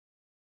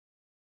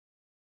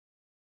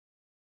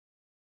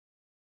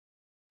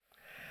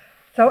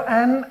So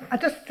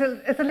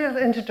as a little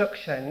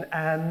introduction,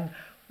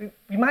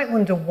 you might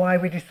wonder why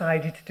we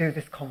decided to do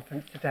this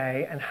conference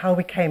today and how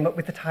we came up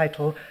with the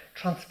title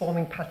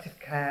Transforming Palliative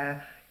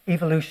Care,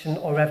 Evolution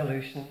or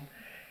Revolution.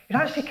 It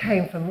actually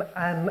came from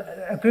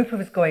a group of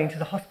us going to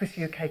the Hospice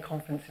UK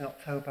conference in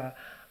October.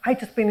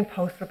 I'd just been in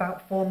post for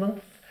about 4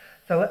 months,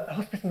 so the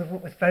hospice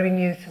movement was very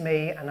new to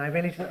me and I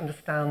really didn't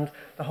understand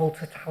the whole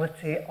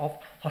totality of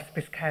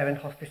hospice care and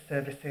hospice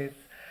services.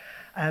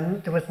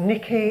 There was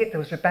Nikki, there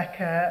was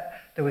Rebecca,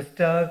 there was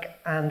Doug,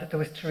 and there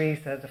was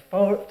Teresa. The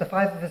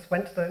five of us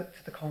went to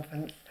the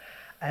conference.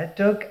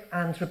 Doug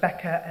and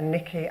Rebecca and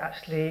Nikki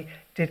actually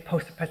did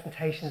poster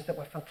presentations that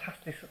were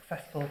fantastically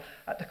successful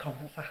at the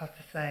conference, I have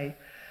to say.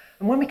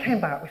 And when we came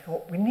back, we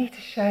thought, we need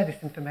to share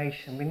this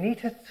information. We need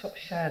to sort of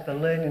share the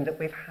learning that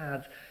we've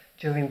had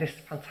during this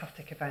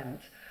fantastic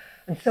event.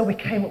 And so we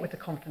came up with the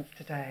conference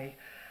today.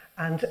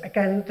 And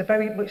again,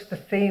 very much the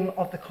theme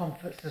of the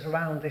conference is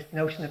around this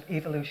notion of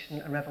evolution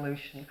and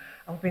revolution.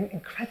 And we've been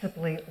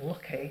incredibly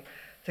lucky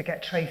to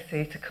get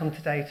Tracy to come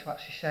today to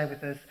actually share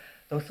with us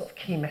those sort of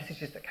key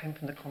messages that came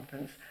from the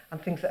conference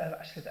and things that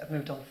have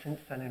moved on since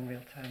then in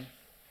real terms.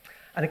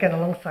 And again,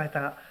 alongside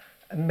that,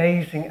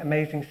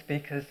 amazing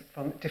speakers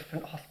from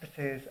different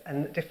hospices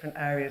and different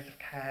areas of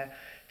care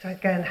to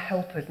again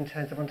help us in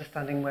terms of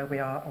understanding where we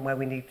are and where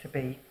we need to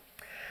be.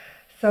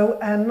 So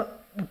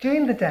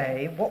during the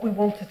day, what we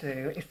want to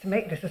do is to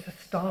make this as a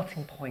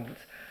starting point.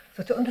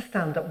 So to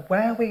understand that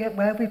where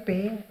we've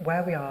been,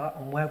 where we are,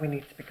 and where we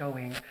need to be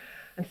going.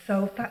 And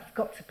so that's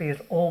got to be us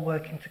all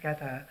working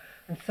together.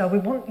 And so we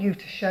want you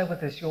to share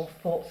with us your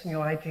thoughts and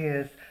your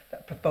ideas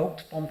that are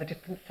provoked from the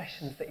different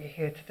sessions that you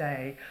hear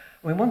today.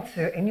 And we want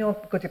to, in your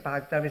goodie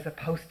bag, there is a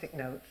post-it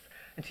notes.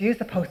 And to use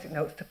the post-it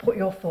notes to put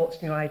your thoughts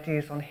and your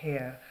ideas on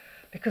here.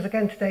 Because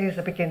again, today is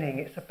a beginning.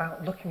 It's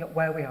about looking at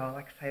where we are,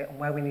 like I say, and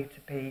where we need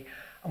to be.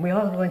 And we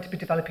are going to be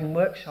developing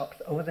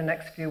workshops over the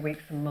next few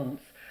weeks and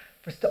months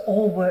for us to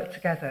all work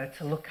together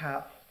to look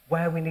at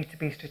where we need to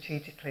be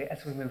strategically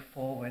as we move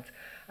forward.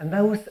 And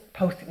those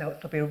post-it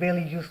notes will be a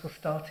really useful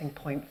starting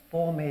point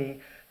for me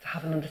to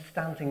have an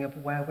understanding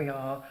of where we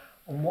are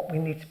and what we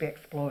need to be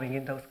exploring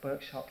in those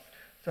workshops.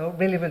 So I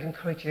really would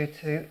encourage you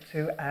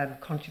to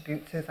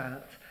contribute to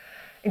that.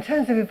 In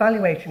terms of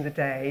evaluating the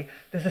day,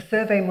 there's a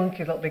survey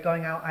monkey that will be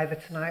going out either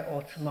tonight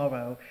or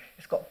tomorrow.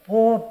 It's got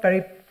 4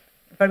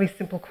 very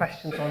simple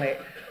questions on it.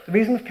 The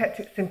reason we've kept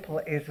it simple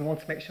is we want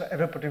to make sure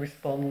everybody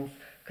responds,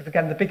 because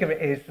again, the bigger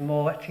it is, the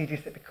more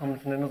tedious it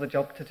becomes and another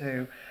job to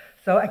do.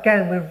 So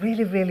again, we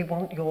really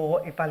want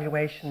your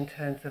evaluation in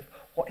terms of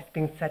what is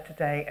being said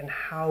today and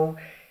how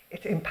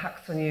it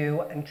impacts on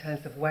you in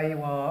terms of where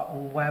you are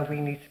and where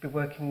we need to be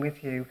working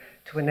with you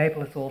to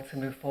enable us all to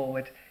move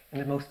forward in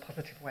the most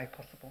positive way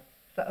possible.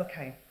 Is that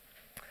okay?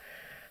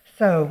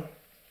 So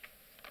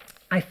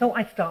I thought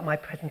I'd start my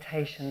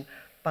presentation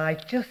by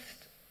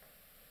just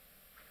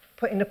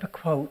putting up a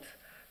quote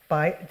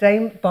by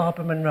Dame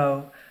Barbara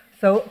Munro.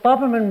 So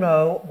Barbara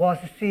Munro was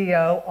the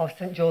CEO of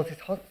St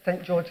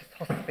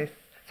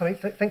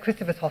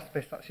Christopher's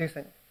Hospice, that's you,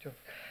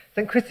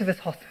 St Christopher's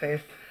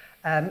Hospice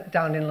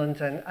down in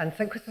London. And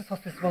St Christopher's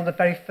Hospice was one of the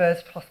very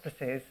first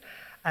hospices,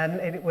 and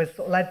it was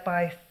led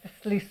by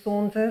Cicely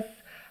Saunders,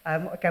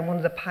 again, one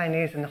of the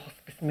pioneers in the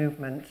hospice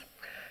movement.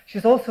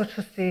 She's also a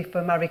trustee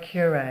for Marie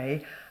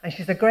Curie, and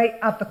she's a great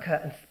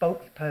advocate and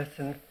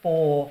spokesperson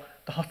for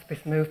the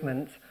hospice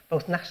movement,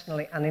 both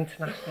nationally and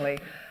internationally.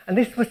 And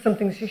this was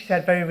something that she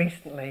shared very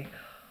recently.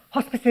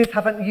 Hospices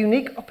have a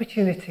unique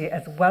opportunity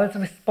as well as a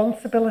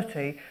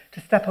responsibility to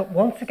step up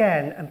once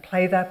again and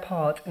play their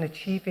part in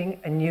achieving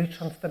a new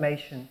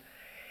transformation.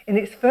 In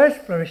its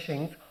first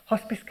flourishings,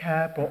 hospice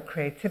care brought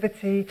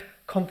creativity,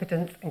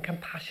 confidence and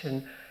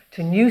compassion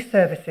to new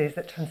services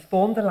that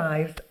transform the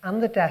lives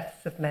and the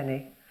deaths of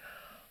many.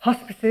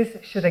 Hospices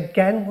should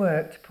again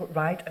work to put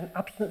right an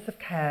absence of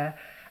care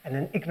and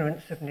an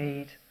ignorance of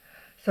need.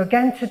 So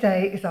again,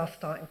 today is our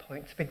starting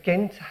point to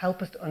begin to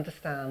help us to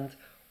understand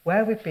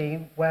where we've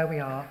been, where we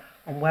are,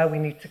 and where we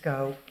need to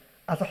go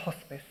as a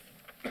hospice,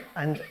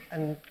 and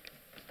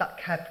that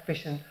care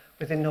provision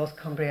within North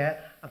Cumbria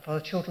and for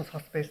the Children's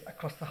Hospice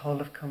across the whole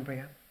of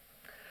Cumbria.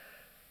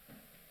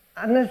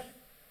 And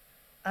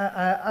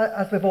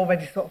as we've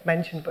already sort of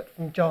mentioned, but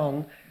from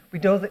John, we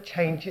know that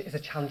change is a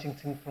challenging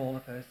thing for all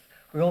of us.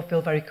 We all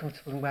feel very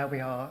comfortable in where we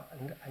are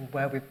and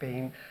where we've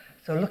been.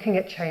 So looking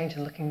at change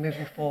and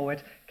moving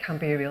forward can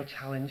be a real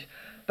challenge.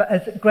 But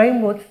as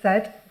Graham Wood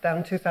said down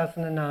in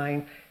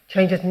 2009,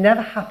 change has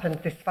never happened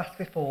this fast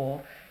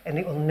before and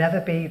it will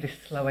never be this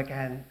slow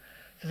again.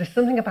 So there's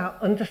something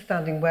about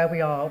understanding where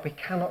we are. We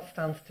cannot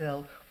stand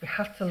still. We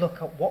have to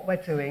look at what we're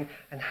doing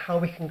and how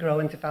we can grow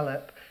and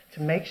develop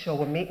to make sure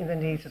we're meeting the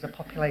needs of the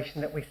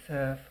population that we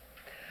serve.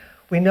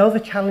 We know the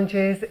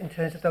challenges in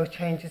terms of those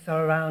changes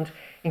are around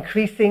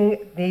increasing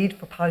need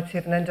for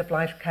palliative and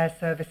end-of-life care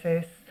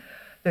services.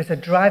 There's a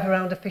drive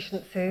around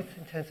efficiencies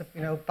in terms of,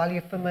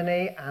 value for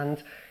money,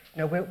 and,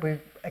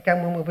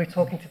 again, when we'll be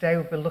talking today,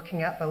 we'll be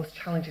looking at those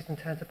challenges in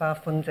terms of our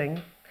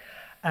funding.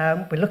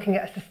 We're looking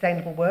at a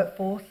sustainable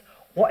workforce.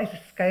 What is the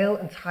scale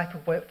and type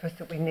of workforce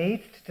that we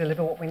need to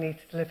deliver what we need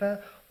to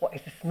deliver? What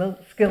is the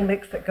skill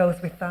mix that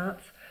goes with that?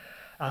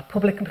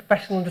 Public and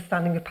professional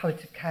understanding of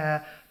palliative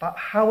care, about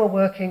how we're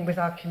working with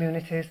our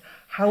communities,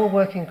 how we're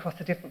working across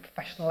the different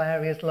professional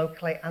areas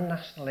locally and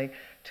nationally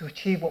to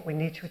achieve what we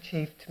need to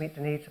achieve to meet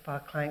the needs of our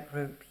client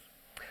groups.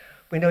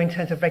 We know in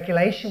terms of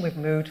regulation, we've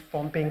moved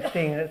from being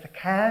seen as a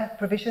care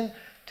provision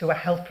to a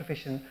health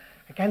provision.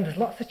 Again, there's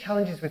lots of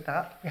challenges with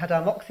that. We had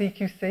our mock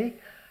CQC,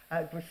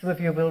 which some of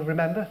you will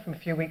remember from a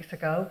few weeks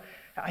ago.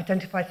 It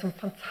identified some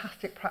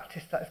fantastic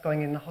practice that is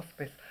going in the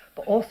hospice,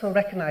 but also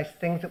recognised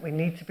things that we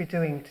need to be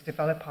doing to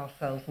develop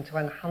ourselves and to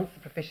enhance the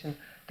provision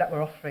that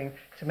we're offering,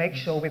 to make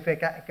sure we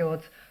get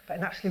good, but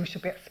actually we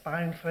should be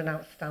aspiring for an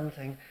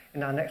outstanding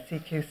in our next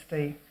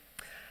CQC.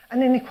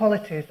 And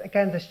inequalities,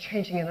 again, there's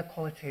changing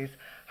inequalities.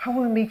 How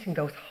are we meeting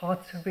those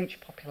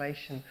hard-to-reach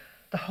population,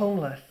 the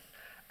homeless,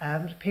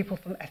 people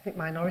from ethnic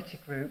minority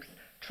groups,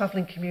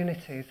 travelling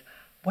communities?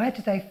 Where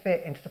do they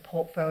fit into the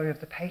portfolio of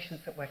the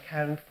patients that we're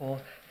caring for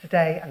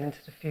today and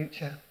into the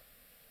future?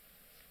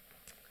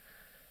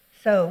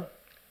 So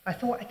I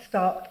thought I'd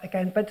start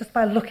again, but just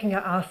by looking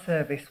at our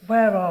service.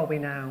 Where are we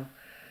now?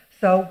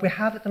 So we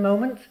have at the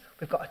moment,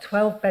 we've got a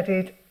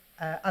 12-bedded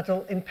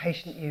adult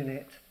inpatient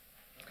unit.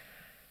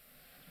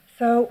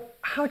 So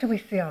how do we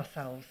see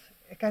ourselves?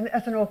 Again,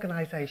 as an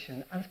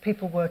organisation, as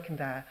people working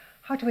there,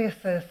 how do we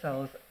assess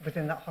ourselves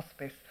within that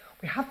hospice?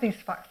 We have these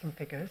facts and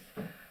figures,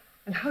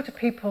 and how do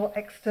people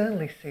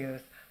externally see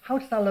us? How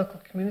does our local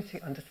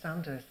community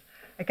understand us?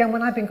 Again,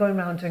 when I've been going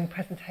around doing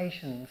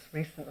presentations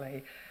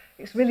recently,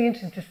 it's really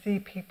interesting to see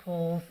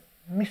people's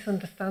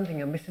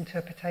misunderstanding and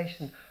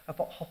misinterpretation of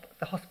what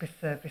the hospice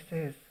service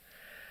is.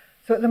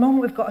 So at the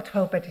moment, we've got a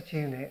 12-bedded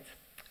unit.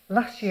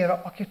 Last year,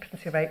 our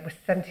occupancy rate was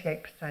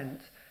 78%.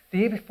 The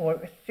year before,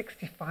 it was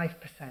 65%.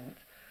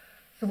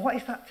 So what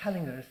is that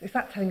telling us? Is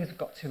that telling us we've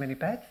got too many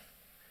beds?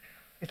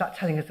 Is that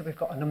telling us that we've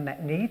got an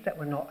unmet need that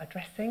we're not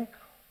addressing?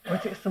 Or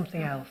is it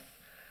something else?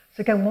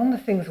 So again, one of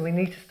the things we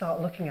need to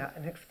start looking at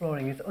and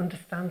exploring is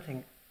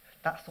understanding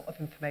that sort of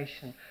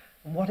information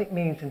and what it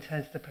means in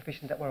terms of the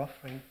provision that we're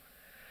offering.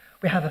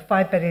 We have a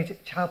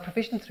 5-bedded child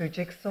provision through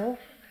Jigsaw.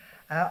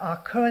 Our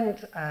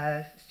current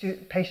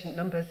patient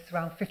numbers is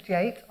around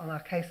 58 on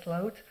our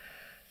caseload.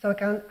 So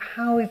again,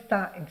 how is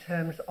that in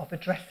terms of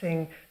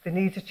addressing the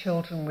needs of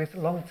children with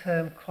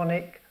long-term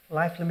chronic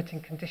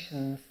life-limiting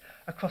conditions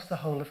across the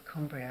whole of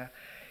Cumbria?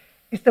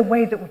 Is the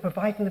way that we're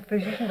providing the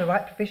provision the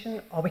right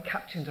provision? Are we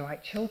capturing the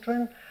right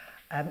children?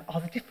 Are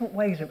there different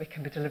ways that we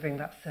can be delivering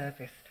that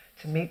service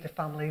to meet the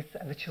families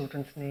and the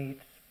children's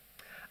needs?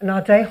 And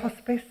our day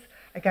hospice,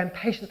 again,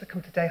 patients that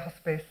come to day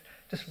hospice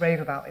just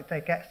rave about it. They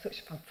get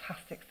such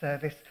fantastic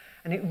service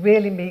and it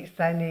really meets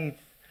their needs.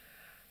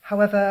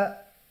 However,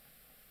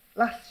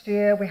 last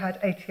year we had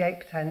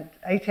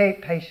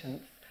 88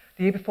 patients.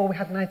 The year before we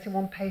had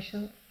 91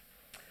 patients.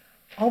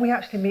 Are we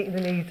actually meeting the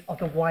needs of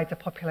the wider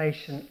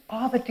population?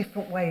 Are there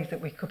different ways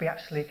that we could be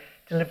actually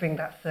delivering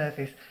that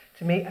service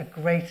to meet a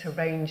greater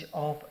range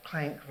of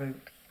client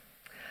groups?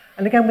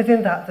 And again,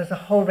 within that, there's a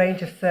whole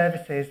range of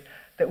services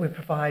that we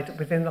provide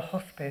within the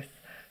hospice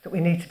that we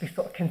need to be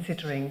sort of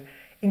considering,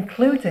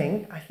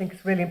 including, I think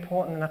it's really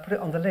important, and I put it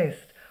on the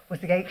list,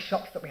 was the 8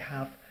 shops that we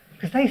have,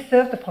 because they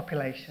serve the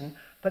population,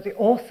 but they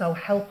also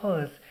help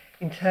us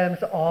in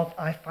terms of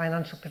our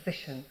financial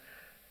position.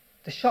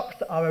 The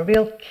shops are a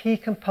real key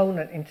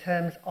component in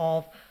terms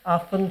of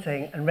our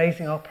funding and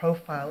raising our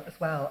profile as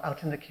well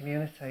out in the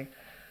community.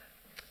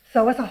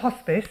 So as a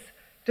hospice,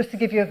 just to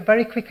give you a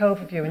very quick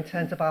overview in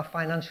terms of our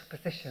financial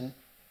position,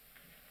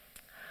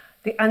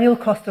 the annual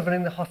cost of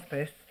running the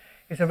hospice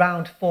is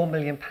around £4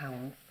 million.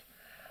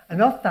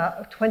 And of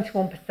that,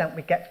 21%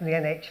 we get from the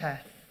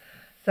NHS.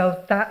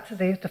 So that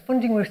the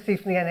funding we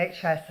receive from the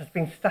NHS has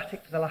been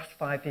static for the last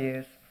 5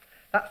 years.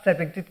 That said,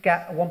 we did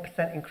get a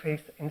 1%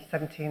 increase in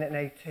 17 and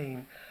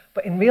 18.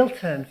 But in real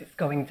terms, it's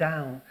going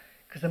down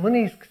because the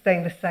money is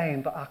staying the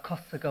same, but our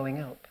costs are going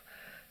up.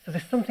 So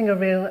there's something, a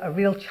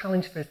real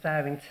challenge for us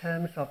there in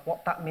terms of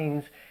what that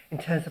means in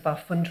terms of our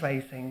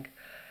fundraising.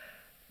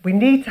 We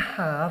need to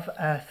have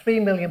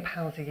 £3 million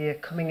a year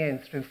coming in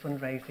through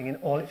fundraising in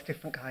all its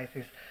different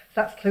guises. So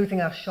that's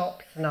including our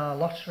shops and our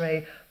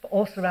lottery, but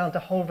also around a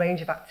whole range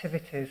of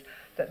activities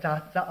that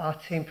our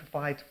team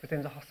provides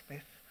within the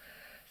hospice.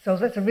 So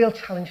that's a real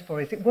challenge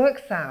for us. It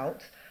works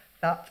out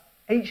that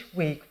each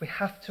week we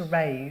have to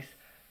raise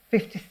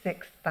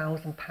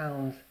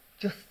 £56,000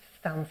 just to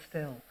stand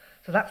still.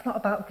 So that's not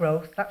about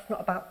growth, that's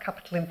not about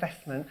capital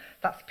investment,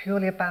 that's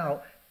purely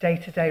about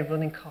day-to-day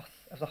running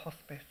costs of the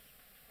hospice.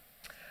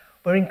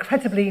 We're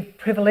incredibly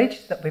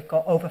privileged that we've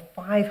got over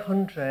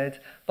 500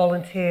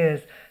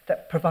 volunteers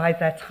that provide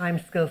their time,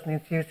 skills and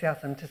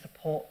enthusiasm to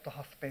support the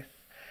hospice.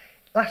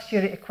 Last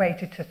year it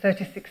equated to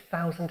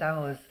 36,000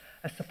 hours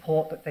of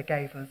support that they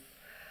gave us.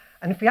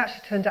 And if we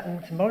actually turned that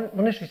into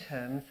monetary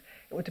terms,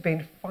 it would have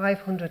been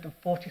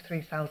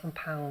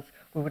 £543,000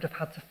 we would have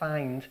had to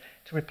find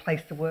to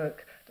replace the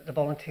work that the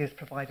volunteers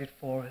provided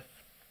for us.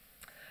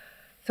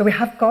 So we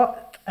have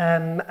got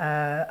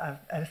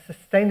a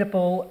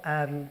sustainable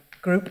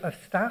group of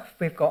staff.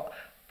 We've got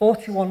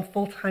 41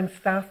 full-time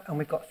staff and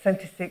we've got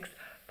 76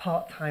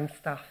 part-time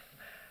staff.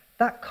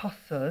 That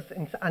costs us,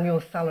 in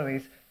annual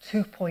salaries,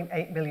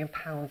 £2.8 million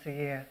a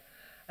year.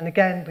 And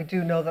again, we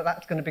do know that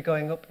that's going to be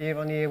going up year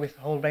on year with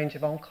a whole range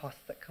of on-costs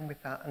that come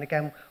with that. And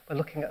again, we're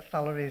looking at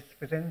salaries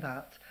within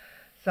that.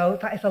 So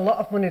that is a lot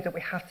of money that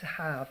we have to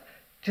have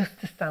just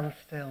to stand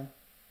still.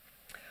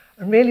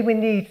 And really we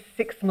need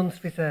 6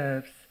 months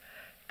reserves.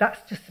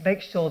 That's just to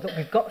make sure that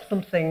we've got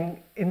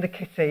something in the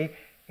kitty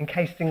in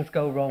case things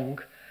go wrong.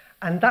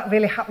 And that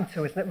really happened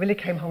to us, and it really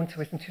came home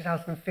to us in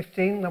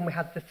 2015 when we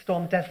had the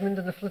Storm Desmond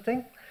and the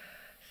flooding.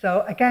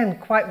 So again,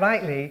 quite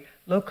rightly,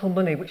 local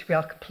money, which we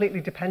are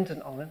completely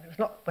dependent on,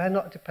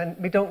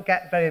 we don't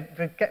get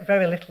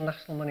very little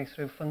national money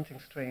through funding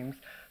streams.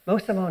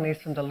 Most of the money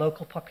is from the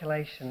local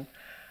population.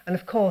 And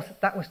of course,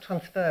 that was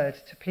transferred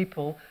to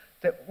people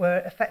that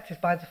were affected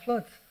by the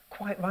floods,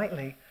 quite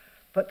rightly.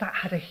 But that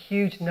had a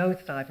huge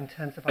nosedive in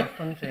terms of our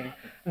funding.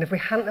 And if we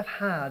hadn't have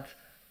had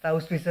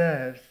those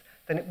reserves,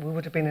 then we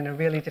would have been in a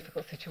really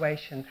difficult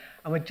situation.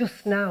 And we're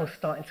just now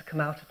starting to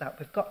come out of that.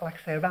 We've got, like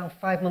I say, around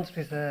 5 months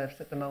reserves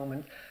at the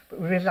moment, but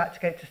we'd really like to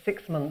get it to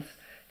 6 months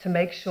to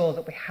make sure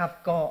that we have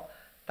got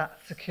that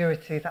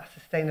security, that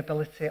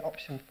sustainability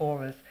option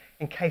for us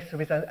in case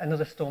there is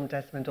another Storm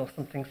Desmond or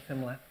something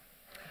similar.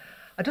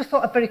 I just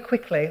thought I'd very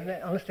quickly,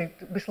 honestly,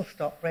 whistle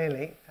stop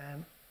really.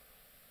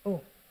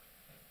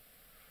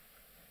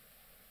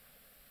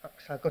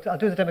 Actually, I'll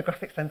do the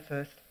demographics then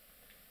first.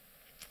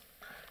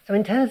 So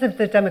in terms of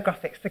the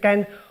demographics,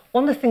 again,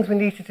 one of the things we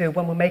need to do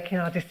when we're making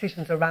our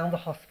decisions around the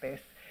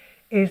hospice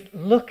is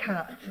look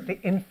at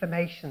the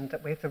information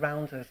that we have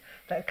around us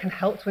that can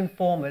help to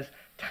inform us,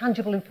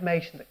 tangible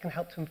information that can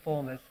help to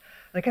inform us.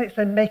 And again, it's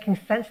then making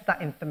sense of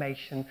that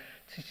information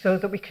to show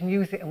that we can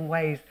use it in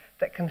ways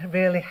that can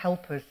really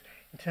help us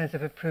in terms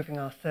of improving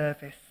our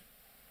service.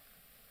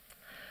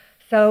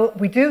 So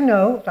we do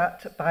know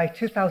that by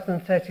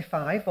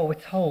 2035, or we're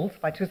told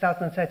by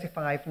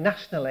 2035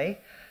 nationally,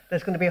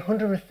 there's going to be a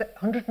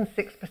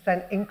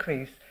 106%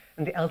 increase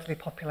in the elderly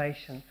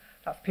population.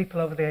 That's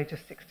people over the age of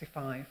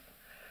 65.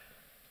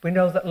 We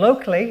know that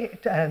locally,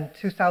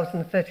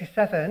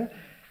 2037,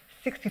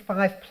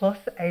 65 plus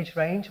age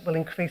range will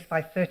increase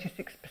by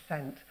 36%.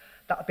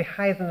 That will be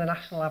higher than the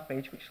national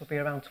average, which will be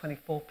around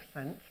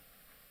 24%.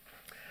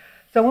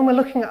 So when we're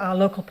looking at our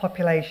local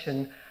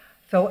population,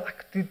 so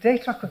the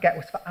data I could get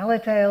was for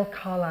Allerdale,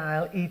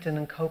 Carlisle, Eden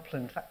and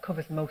Copeland. That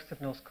covers most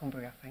of North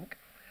Cumbria, I think.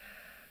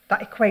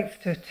 That equates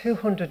to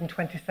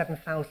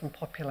 227,000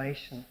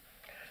 population.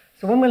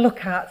 So when we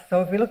look at,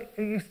 so if we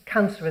use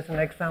cancer as an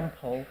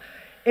example,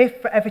 if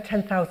for every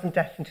 10,000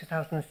 deaths in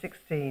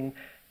 2016,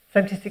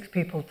 76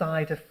 people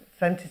died of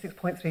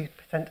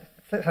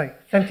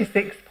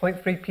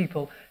 76.3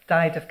 people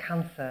died of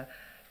cancer,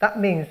 that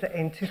means that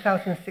in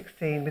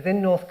 2016,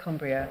 within North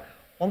Cumbria,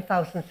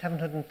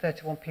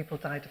 1,731 people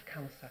died of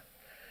cancer.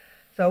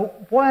 So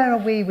where are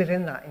we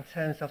within that in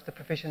terms of the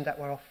provision that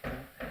we're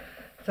offering?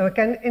 So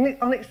again,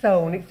 on its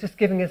own, it's just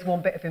giving us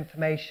one bit of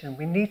information.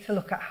 We need to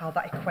look at how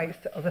that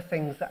equates to other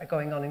things that are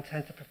going on in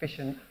terms of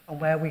provision and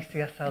where we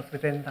see ourselves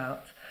within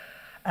that.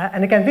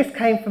 And again, this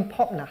came from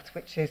PopNat,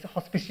 which is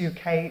Hospice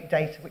UK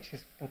data, which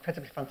is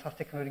incredibly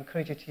fantastic, and I would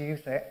encourage you to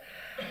use it.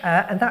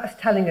 And that's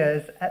telling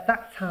us, at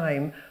that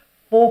time,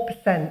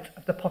 4%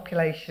 of the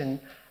population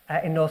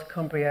in North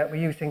Cumbria were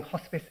using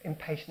hospice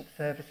inpatient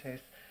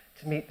services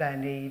to meet their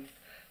needs.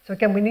 So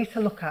again, we need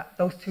to look at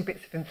those two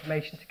bits of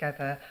information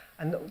together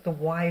and the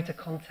wider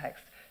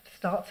context to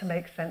start to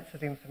make sense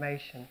of the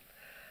information.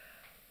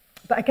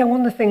 But again,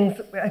 one of the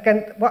things,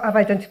 again, what I've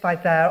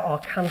identified there are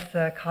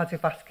cancer,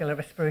 cardiovascular,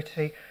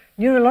 respiratory,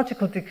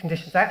 neurological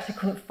conditions. I actually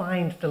couldn't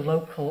find the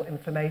local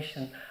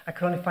information. I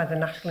could only find the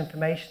national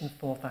information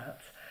for that.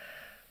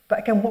 But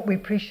again, what we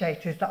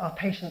appreciate is that our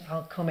patients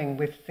aren't coming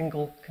with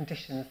single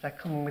conditions, they're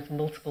coming with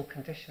multiple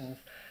conditions.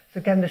 So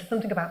again, there's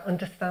something about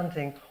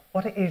understanding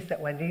what it is that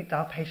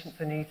our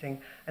patients are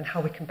needing and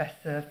how we can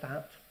best serve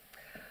that.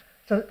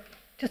 So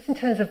just in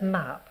terms of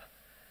map,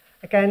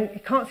 again, you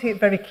can't see it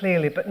very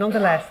clearly, but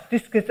nonetheless,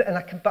 this gives, and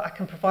I can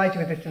provide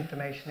you with this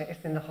information, it is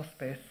in the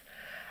hospice.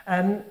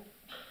 For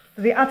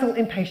the adult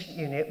inpatient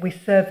unit, we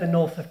serve the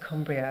north of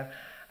Cumbria,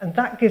 and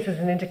that gives us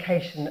an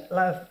indication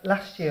of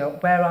last year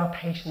where our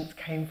patients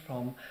came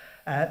from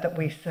that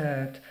we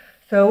served.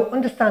 So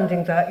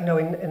understanding that, you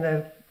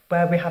know,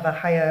 where we have a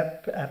higher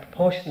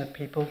proportion of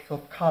people, so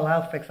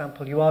Carlisle, for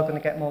example, you are going to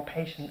get more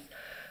patients.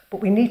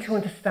 But we need to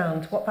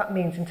understand what that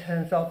means in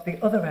terms of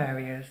the other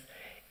areas.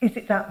 Is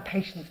it that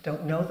patients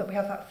don't know that we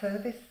have that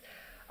service?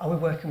 Are we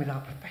working with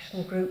our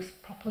professional groups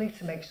properly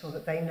to make sure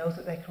that they know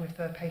that they can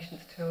refer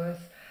patients to us?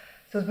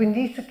 So we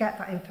need to get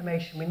that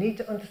information. We need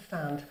to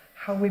understand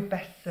how we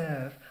best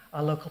serve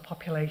our local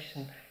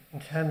population in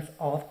terms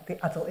of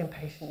the adult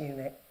inpatient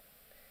unit.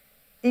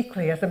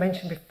 Equally, as I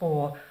mentioned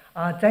before,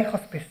 our day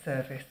hospice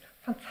service,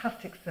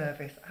 fantastic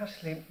service,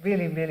 actually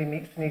really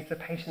meets the needs of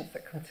the patients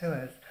that come to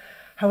us.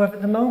 However,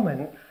 at the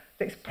moment,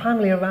 it's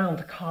primarily around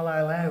the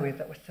Carlisle area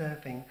that we're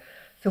serving.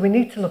 So we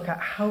need to look at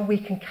how we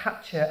can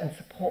capture and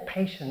support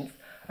patients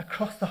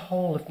across the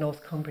whole of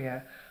North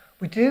Cumbria.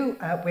 We do,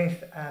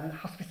 with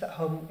Hospice at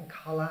Home in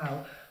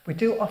Carlisle, we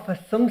do offer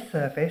some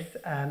service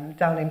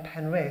down in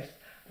Penrith,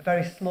 a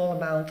very small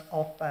amount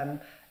of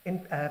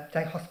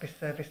day hospice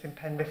service in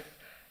Penrith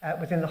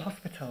within the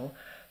hospital.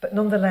 But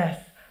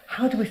nonetheless,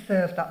 how do we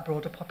serve that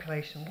broader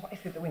population? What is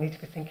it that we need to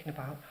be thinking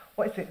about?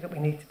 What is it that we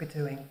need to be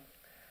doing?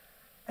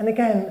 And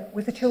again,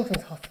 with the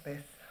Children's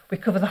Hospice, we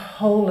cover the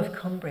whole of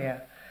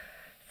Cumbria.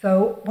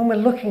 So when we're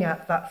looking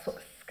at that sort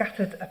of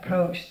scattered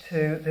approach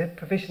to the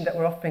provision that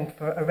we're offering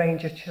for a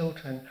range of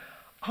children,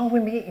 are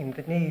we meeting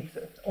the needs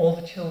of all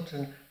the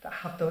children that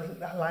have those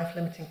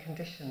life-limiting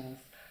conditions,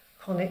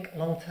 chronic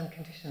long-term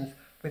conditions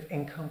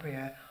within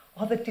Cumbria?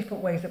 Are there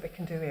different ways that we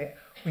can do it?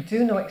 We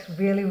do know it's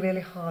really,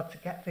 really hard to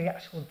get the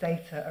actual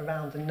data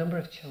around the number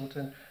of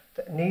children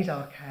that need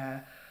our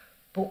care,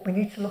 but we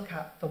need to look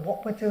at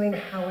what we're doing,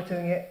 how we're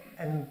doing it,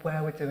 and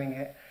where we're doing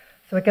it.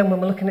 So again,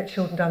 when we're looking at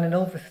children down in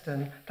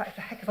Ulverston, that is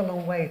a heck of a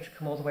long way to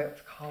come all the way up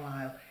to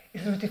Carlisle.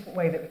 Is there a different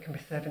way that we can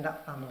be serving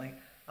that family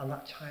and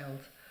that child?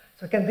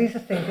 So again, these are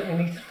things that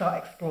we need to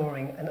start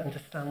exploring and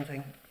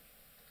understanding.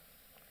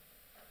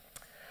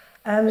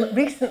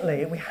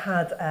 Recently, we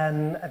had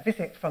a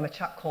visit from a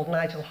chap called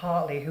Nigel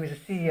Hartley, who is the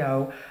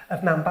CEO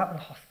of Mountbatten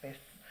Hospice.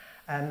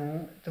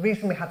 The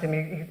reason we had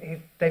him,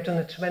 they've done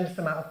a tremendous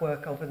amount of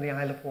work over in the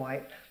Isle of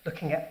Wight,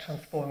 looking at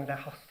transforming their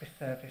hospice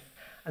service,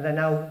 and they're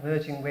now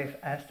merging with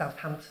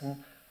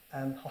Southampton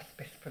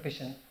hospice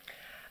provision.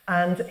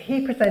 And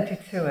he presented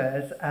to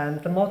us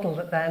the model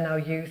that they're now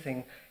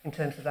using in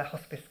terms of their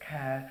hospice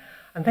care,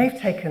 and they've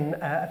taken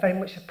very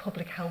much a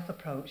public health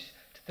approach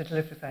to the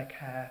delivery of their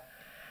care.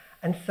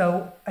 And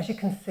so, as you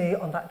can see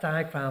on that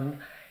diagram,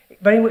 it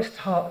very much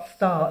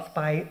starts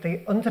by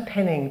the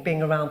underpinning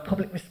being around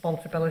public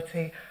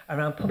responsibility,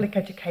 around public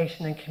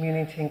education and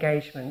community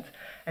engagement.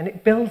 And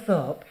it builds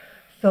up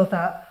so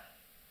that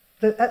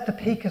at the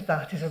peak of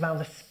that is around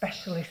the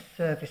specialist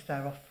service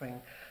they're offering.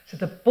 So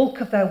the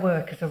bulk of their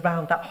work is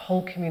around that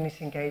whole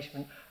community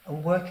engagement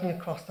and working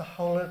across the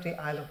whole of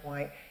the Isle of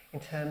Wight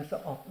in terms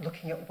of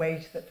looking at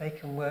ways that they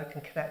can work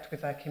and connect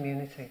with their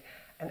community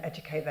and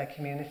educate their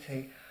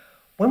community.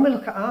 When we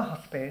look at our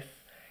hospice,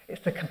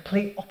 it's the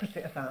complete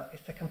opposite of that.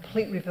 It's the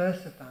complete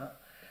reverse of that.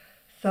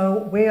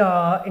 So we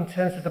are, in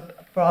terms of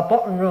for our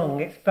bottom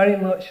rung, it's very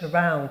much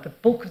around, the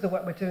bulk of the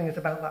work we're doing is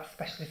about that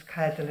specialist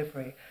care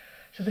delivery.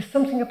 So there's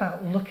something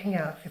about looking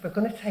at, if we're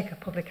going to take a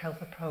public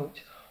health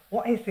approach,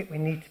 what is it we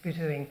need to be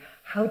doing?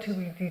 How do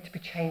we need to be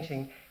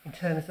changing in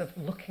terms of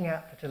looking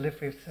at the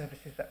delivery of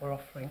services that we're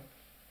offering?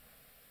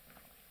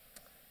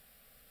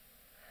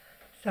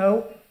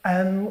 So,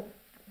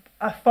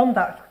 from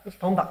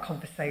that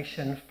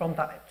conversation, from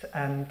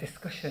that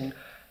discussion,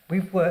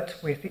 we've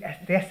worked with the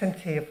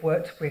SMT have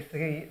worked with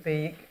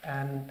the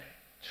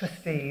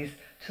trustees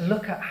to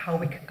look at how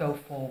we can go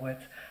forward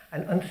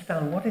and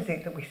understand what is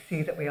it that we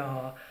see that we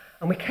are.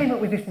 And we came up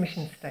with this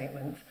mission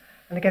statement.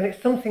 And again,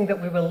 it's something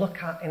that we will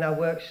look at in our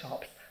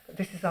workshops. But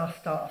this is our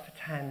starter for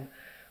 10,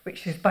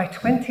 which is by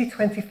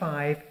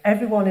 2025,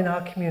 everyone in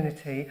our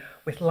community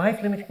with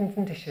life-limiting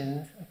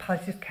conditions and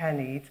palliative care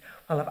needs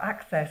will have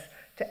access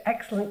to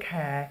excellent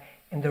care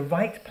in the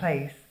right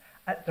place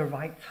at the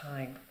right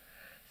time.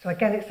 So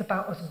again, it's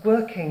about us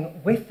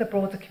working with the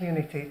broader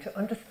community to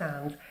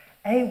understand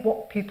A,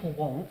 what people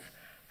want,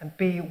 and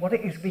B, what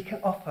it is we can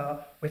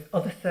offer with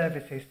other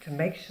services to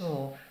make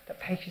sure that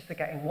patients are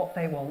getting what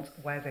they want,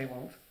 where they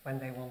want, when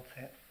they want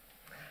it.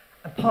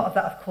 And part of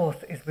that, of course,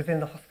 is within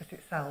the hospice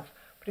itself,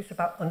 but it's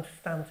about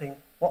understanding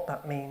what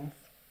that means.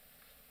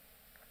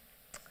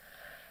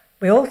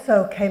 We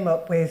also came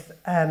up with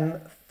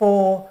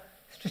 4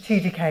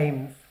 strategic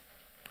aims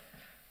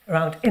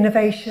around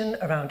innovation,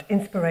 around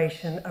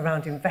inspiration,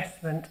 around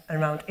investment,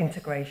 and around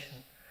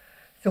integration.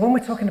 So when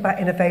we're talking about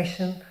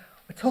innovation,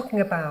 we're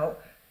talking about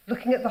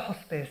looking at the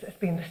hospice as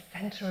being the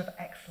centre of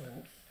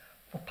excellence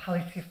for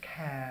palliative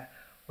care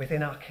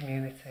within our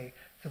community.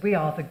 So we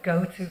are the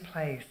go-to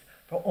place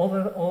for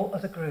all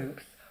other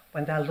groups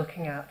when they're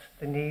looking at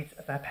the needs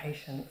of their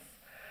patients.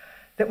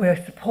 That we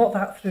support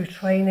that through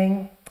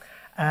training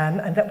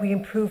and that we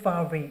improve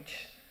our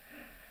reach.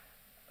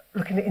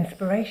 Looking at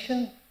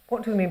inspiration,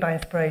 what do we mean by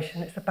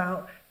inspiration? It's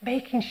about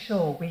making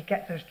sure we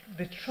get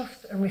the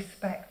trust and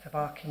respect of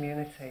our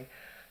community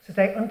so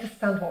they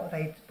understand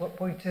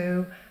what we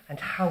do and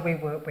how we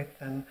work with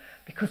them,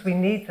 because we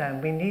need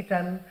them. We need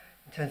them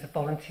in terms of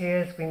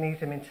volunteers, we need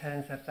them in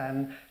terms of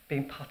them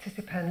being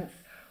participants,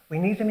 we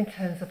need them in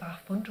terms of our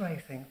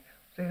fundraising.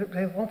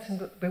 We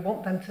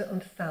want them to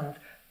understand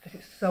that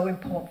it's so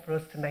important for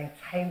us to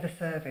maintain the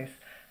service,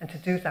 and to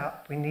do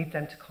that we need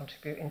them to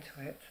contribute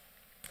into it.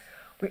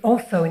 We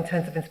also, in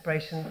terms of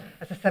inspiration,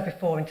 as I said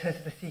before, in terms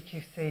of the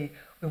CQC,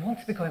 we want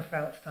to be going for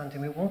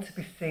outstanding. We want to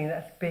be seen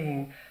as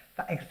being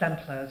that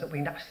exemplar that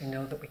we naturally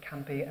know that we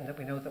can be and that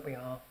we know that we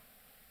are.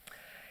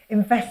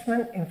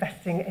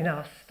 Investing in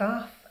our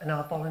staff and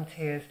our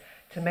volunteers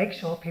to make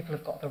sure people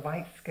have got the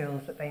right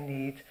skills that they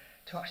need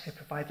to actually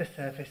provide the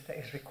service that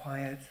is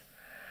required.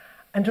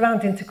 And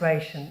around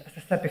integration, as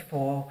I said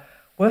before,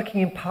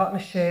 working in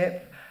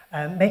partnership,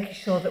 making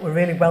sure that we're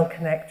really well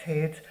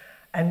connected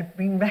and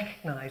being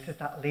recognised as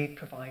that lead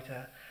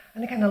provider.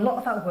 And again, a lot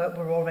of that work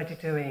we're already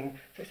doing,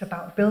 so it's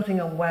about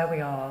building on where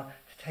we are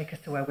to take us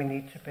to where we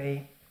need to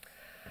be.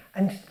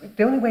 And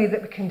the only way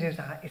that we can do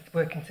that is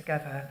working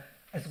together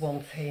as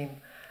one team.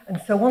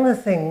 And so one of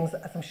the things,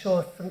 as I'm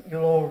sure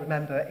you'll all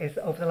remember, is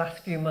over the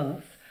last few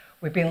months,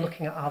 we've been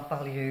looking at our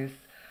values.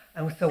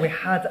 And so we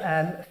had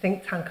a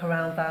think tank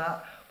around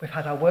that, we've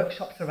had our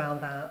workshops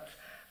around that,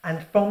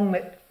 and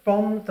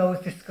from those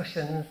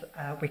discussions,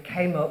 we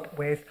came up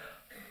with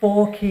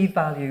 4 key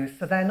values.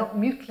 So they're not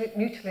mutually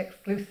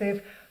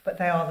exclusive, but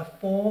they are the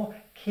 4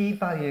 key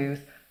values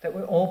that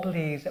we all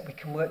believe that we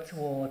can work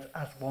towards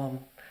as one.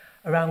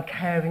 Around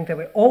caring, that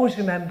we always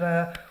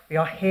remember we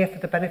are here for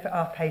the benefit of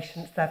our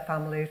patients, their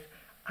families,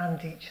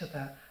 and each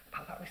other.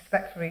 About that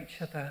respect for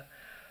each other.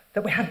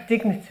 That we have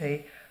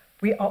dignity.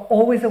 We are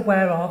always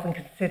aware of and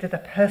consider the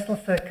personal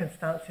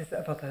circumstances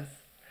of others.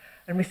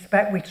 And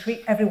respect, we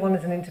treat everyone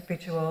as an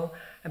individual,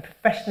 and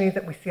professionally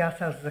that we see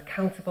ourselves as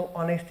accountable,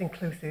 honest,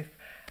 inclusive,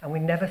 and we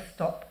never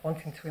stop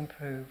wanting to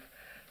improve.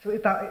 So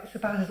it's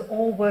about us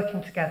all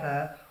working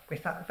together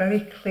with that very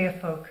clear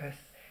focus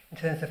in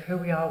terms of who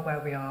we are, where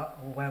we are,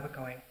 and where we're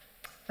going.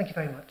 Thank you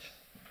very much.